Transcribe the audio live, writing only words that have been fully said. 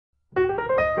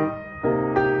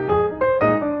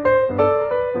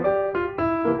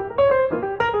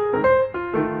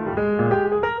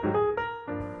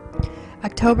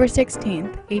October 16,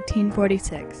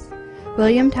 1846.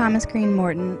 William Thomas Green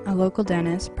Morton, a local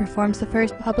dentist, performs the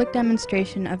first public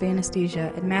demonstration of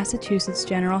anesthesia at Massachusetts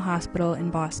General Hospital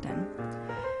in Boston.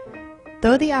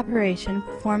 Though the operation,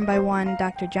 performed by one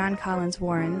Dr. John Collins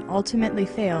Warren, ultimately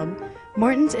failed,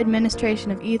 Morton's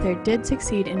administration of ether did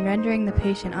succeed in rendering the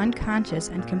patient unconscious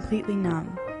and completely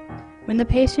numb. When the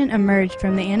patient emerged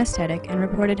from the anesthetic and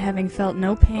reported having felt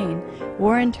no pain,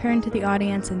 Warren turned to the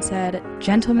audience and said,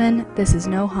 "Gentlemen, this is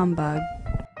no humbug."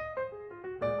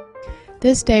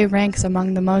 This day ranks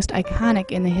among the most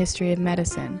iconic in the history of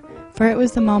medicine, for it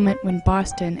was the moment when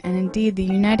Boston, and indeed the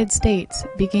United States,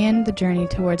 began the journey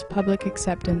towards public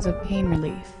acceptance of pain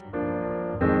relief.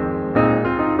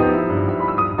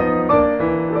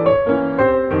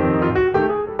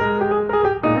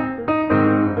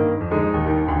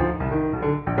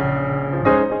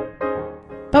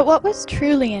 But what was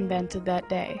truly invented that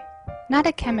day? Not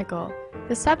a chemical.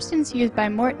 The substance used by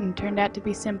Morton turned out to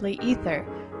be simply ether,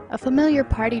 a familiar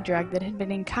party drug that had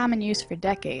been in common use for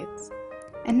decades.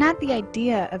 And not the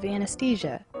idea of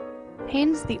anesthesia. Pain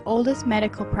is the oldest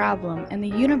medical problem and the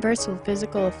universal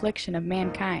physical affliction of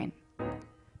mankind.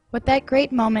 What that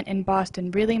great moment in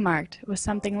Boston really marked was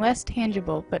something less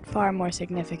tangible but far more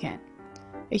significant.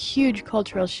 A huge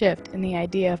cultural shift in the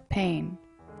idea of pain.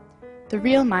 The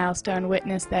real milestone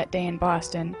witnessed that day in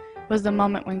Boston was the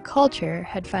moment when culture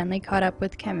had finally caught up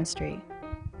with chemistry.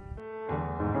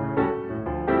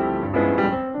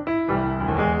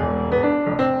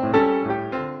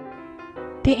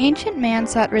 The ancient man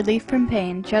sought relief from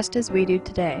pain just as we do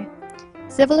today.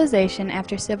 Civilization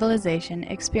after civilization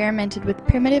experimented with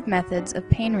primitive methods of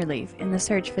pain relief in the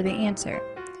search for the answer.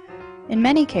 In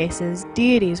many cases,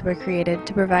 deities were created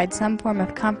to provide some form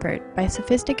of comfort by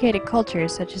sophisticated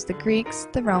cultures such as the Greeks,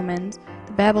 the Romans,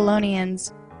 the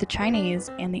Babylonians, the Chinese,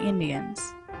 and the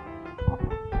Indians.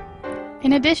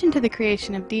 In addition to the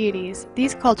creation of deities,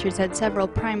 these cultures had several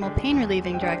primal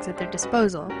pain-relieving drugs at their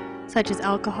disposal, such as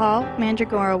alcohol,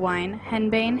 mandragora wine,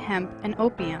 henbane, hemp, and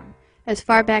opium, as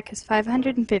far back as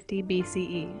 550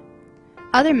 BCE.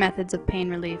 Other methods of pain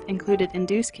relief included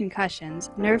induced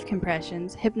concussions, nerve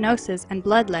compressions, hypnosis, and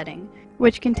bloodletting,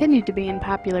 which continued to be in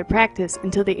popular practice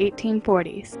until the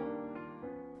 1840s.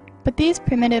 But these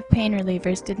primitive pain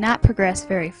relievers did not progress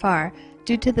very far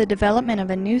due to the development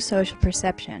of a new social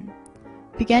perception.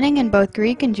 Beginning in both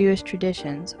Greek and Jewish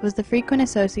traditions was the frequent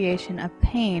association of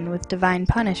pain with divine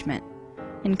punishment.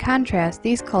 In contrast,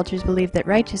 these cultures believed that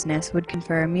righteousness would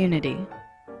confer immunity.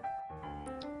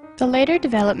 The later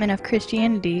development of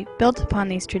Christianity built upon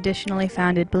these traditionally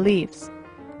founded beliefs.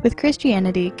 With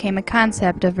Christianity came a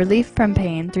concept of relief from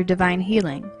pain through divine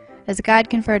healing, as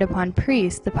God conferred upon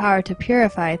priests the power to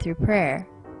purify through prayer.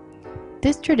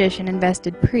 This tradition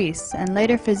invested priests and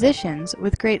later physicians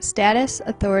with great status,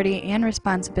 authority, and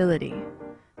responsibility.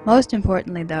 Most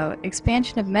importantly, though,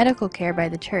 expansion of medical care by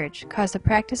the Church caused the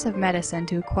practice of medicine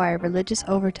to acquire religious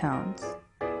overtones.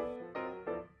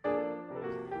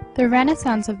 The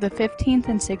Renaissance of the 15th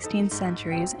and 16th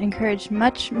centuries encouraged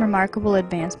much remarkable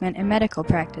advancement in medical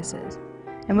practices,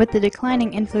 and with the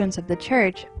declining influence of the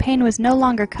Church, pain was no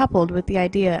longer coupled with the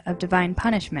idea of divine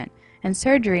punishment, and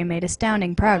surgery made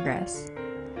astounding progress.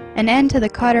 An end to the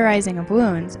cauterizing of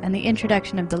wounds and the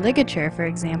introduction of the ligature, for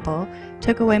example,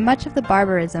 took away much of the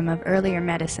barbarism of earlier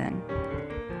medicine.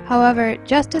 However,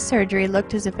 just as surgery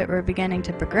looked as if it were beginning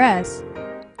to progress,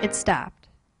 it stopped.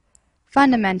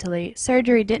 Fundamentally,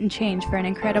 surgery didn't change for an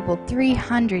incredible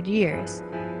 300 years.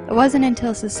 It wasn't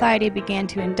until society began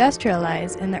to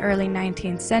industrialize in the early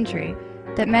 19th century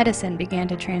that medicine began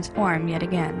to transform yet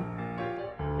again.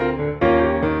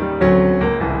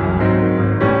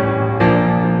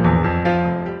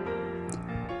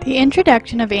 The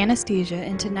introduction of anesthesia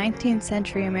into 19th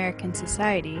century American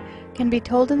society can be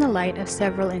told in the light of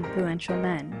several influential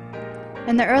men.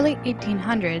 In the early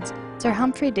 1800s, Sir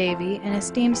Humphrey Davy, an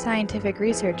esteemed scientific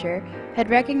researcher, had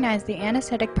recognized the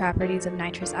anesthetic properties of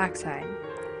nitrous oxide.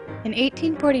 In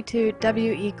 1842,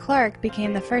 W.E. Clark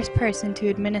became the first person to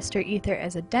administer ether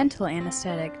as a dental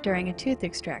anesthetic during a tooth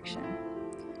extraction.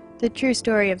 The true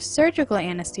story of surgical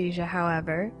anesthesia,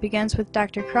 however, begins with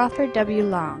Dr. Crawford W.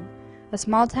 Long, a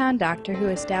small-town doctor who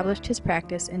established his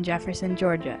practice in Jefferson,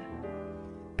 Georgia.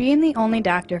 Being the only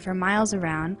doctor for miles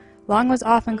around, Long was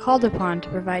often called upon to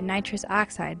provide nitrous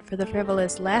oxide for the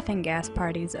frivolous laughing-gas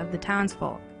parties of the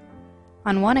townsfolk.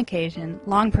 On one occasion,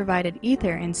 Long provided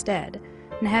ether instead,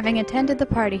 and having attended the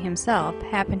party himself,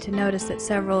 happened to notice that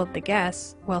several of the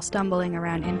guests, while stumbling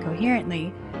around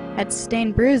incoherently, had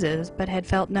sustained bruises but had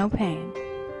felt no pain.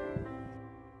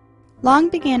 Long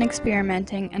began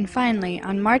experimenting, and finally,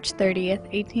 on March 30th,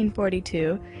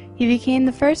 1842, he became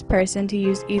the first person to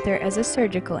use ether as a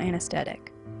surgical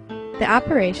anesthetic. The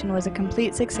operation was a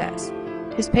complete success.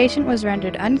 His patient was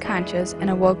rendered unconscious and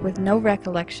awoke with no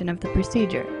recollection of the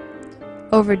procedure.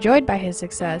 Overjoyed by his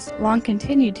success, Long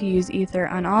continued to use ether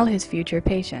on all his future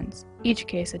patients, each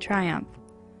case a triumph.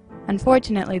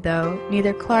 Unfortunately, though,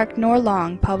 neither Clark nor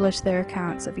Long published their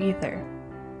accounts of ether.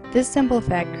 This simple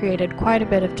fact created quite a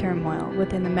bit of turmoil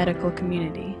within the medical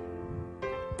community.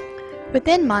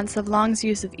 Within months of Long's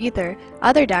use of ether,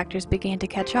 other doctors began to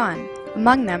catch on,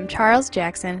 among them Charles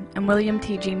Jackson and William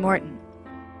T.G. Morton.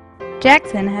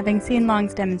 Jackson, having seen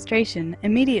Long's demonstration,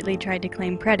 immediately tried to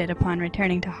claim credit upon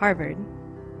returning to Harvard.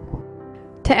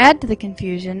 To add to the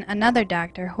confusion, another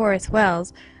doctor, Horace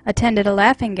Wells, attended a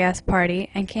laughing gas party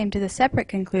and came to the separate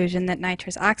conclusion that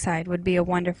nitrous oxide would be a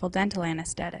wonderful dental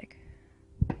anesthetic.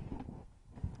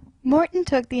 Morton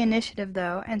took the initiative,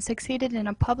 though, and succeeded in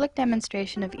a public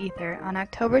demonstration of ether on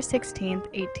October 16,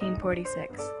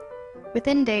 1846.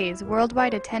 Within days,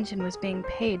 worldwide attention was being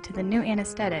paid to the new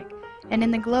anesthetic, and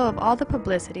in the glow of all the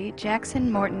publicity,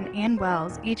 Jackson, Morton, and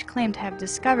Wells each claimed to have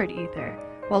discovered ether,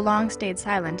 while Long stayed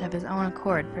silent of his own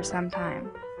accord for some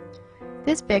time.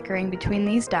 This bickering between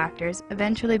these doctors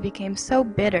eventually became so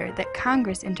bitter that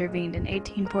Congress intervened in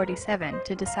 1847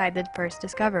 to decide the first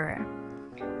discoverer.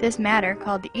 This matter,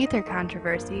 called the ether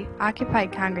controversy,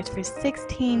 occupied Congress for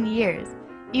 16 years,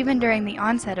 even during the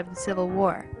onset of the Civil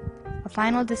War. A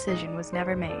final decision was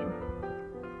never made.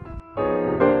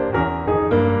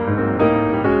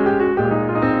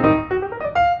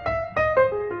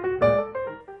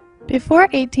 Before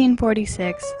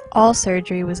 1846, all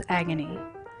surgery was agony.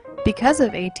 Because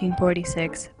of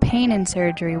 1846, pain in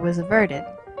surgery was averted,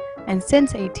 and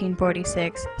since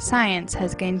 1846, science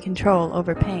has gained control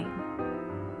over pain.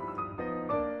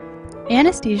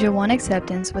 Anesthesia won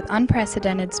acceptance with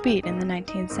unprecedented speed in the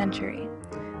 19th century.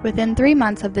 Within 3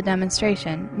 months of the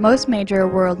demonstration, most major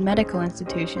world medical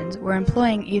institutions were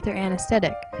employing ether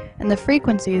anesthetic, and the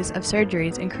frequencies of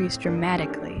surgeries increased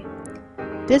dramatically.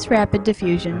 This rapid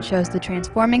diffusion shows the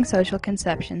transforming social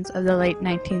conceptions of the late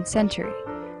 19th century,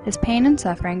 as pain and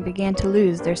suffering began to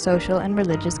lose their social and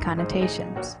religious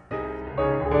connotations.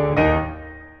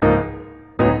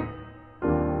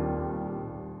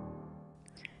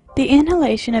 The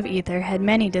inhalation of ether had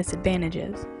many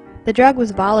disadvantages. The drug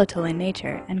was volatile in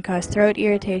nature and caused throat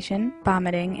irritation,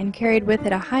 vomiting, and carried with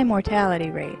it a high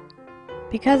mortality rate.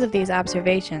 Because of these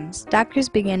observations, doctors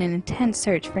began an intense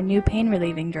search for new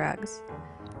pain-relieving drugs.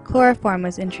 Chloroform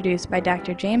was introduced by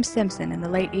Dr. James Simpson in the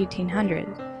late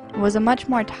 1800s and was a much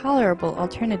more tolerable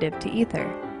alternative to ether.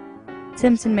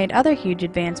 Simpson made other huge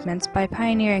advancements by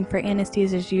pioneering for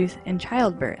anesthesia's use in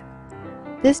childbirth.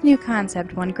 This new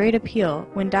concept won great appeal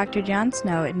when Dr. John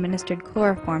Snow administered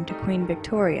chloroform to Queen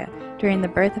Victoria during the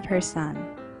birth of her son.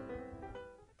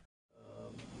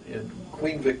 And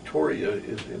Queen Victoria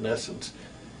is, in essence,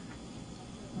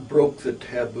 broke the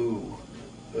taboo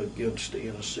against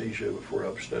anesthesia for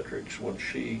obstetrics when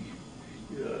she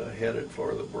headed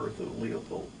for the birth of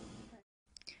Leopold.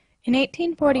 In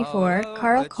 1844,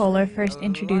 Carl Kohler first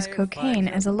introduced cocaine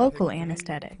as a local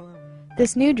anesthetic.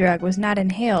 This new drug was not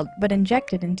inhaled, but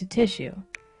injected into tissue.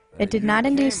 It did not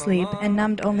induce sleep and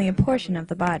numbed only a portion of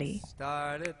the body.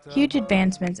 Huge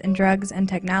advancements in drugs and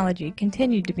technology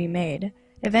continued to be made,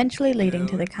 eventually leading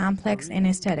to the complex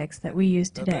anesthetics that we use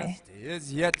today. The best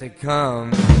is yet to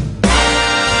come.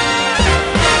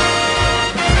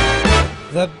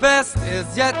 The best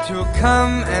is yet to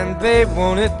come, and babe,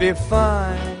 won't it be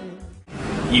fine?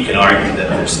 You can argue that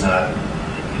there's not,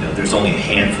 there's only a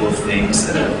handful of things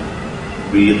that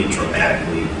have really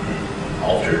dramatically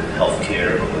altered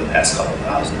healthcare over the past couple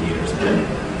thousand years,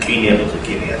 and being able to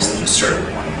give anesthesia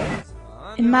certainly one of them.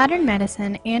 In modern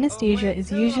medicine, anesthesia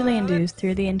is usually induced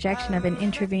through the injection of an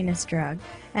intravenous drug,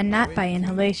 and not by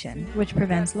inhalation, which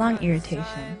prevents lung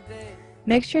irritation.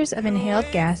 Mixtures of inhaled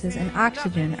gases and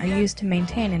oxygen are used to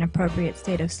maintain an appropriate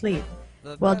state of sleep,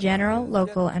 while general,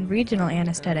 local, and regional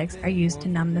anesthetics are used to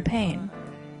numb the pain.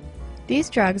 These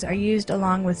drugs are used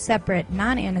along with separate,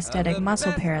 non-anesthetic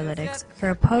muscle paralytics for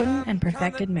a potent and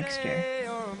perfected mixture.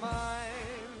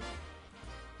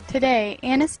 Today,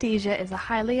 anesthesia is a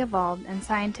highly evolved and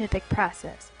scientific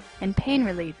process, and pain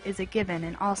relief is a given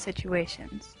in all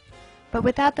situations. But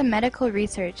without the medical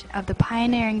research of the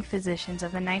pioneering physicians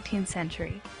of the 19th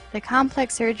century, the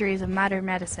complex surgeries of modern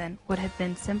medicine would have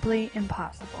been simply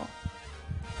impossible.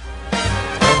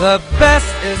 The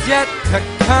best is yet to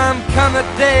come, come a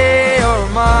day or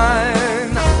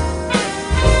mine.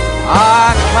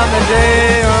 Ah, come a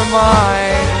day or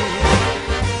mine.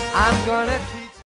 I'm gonna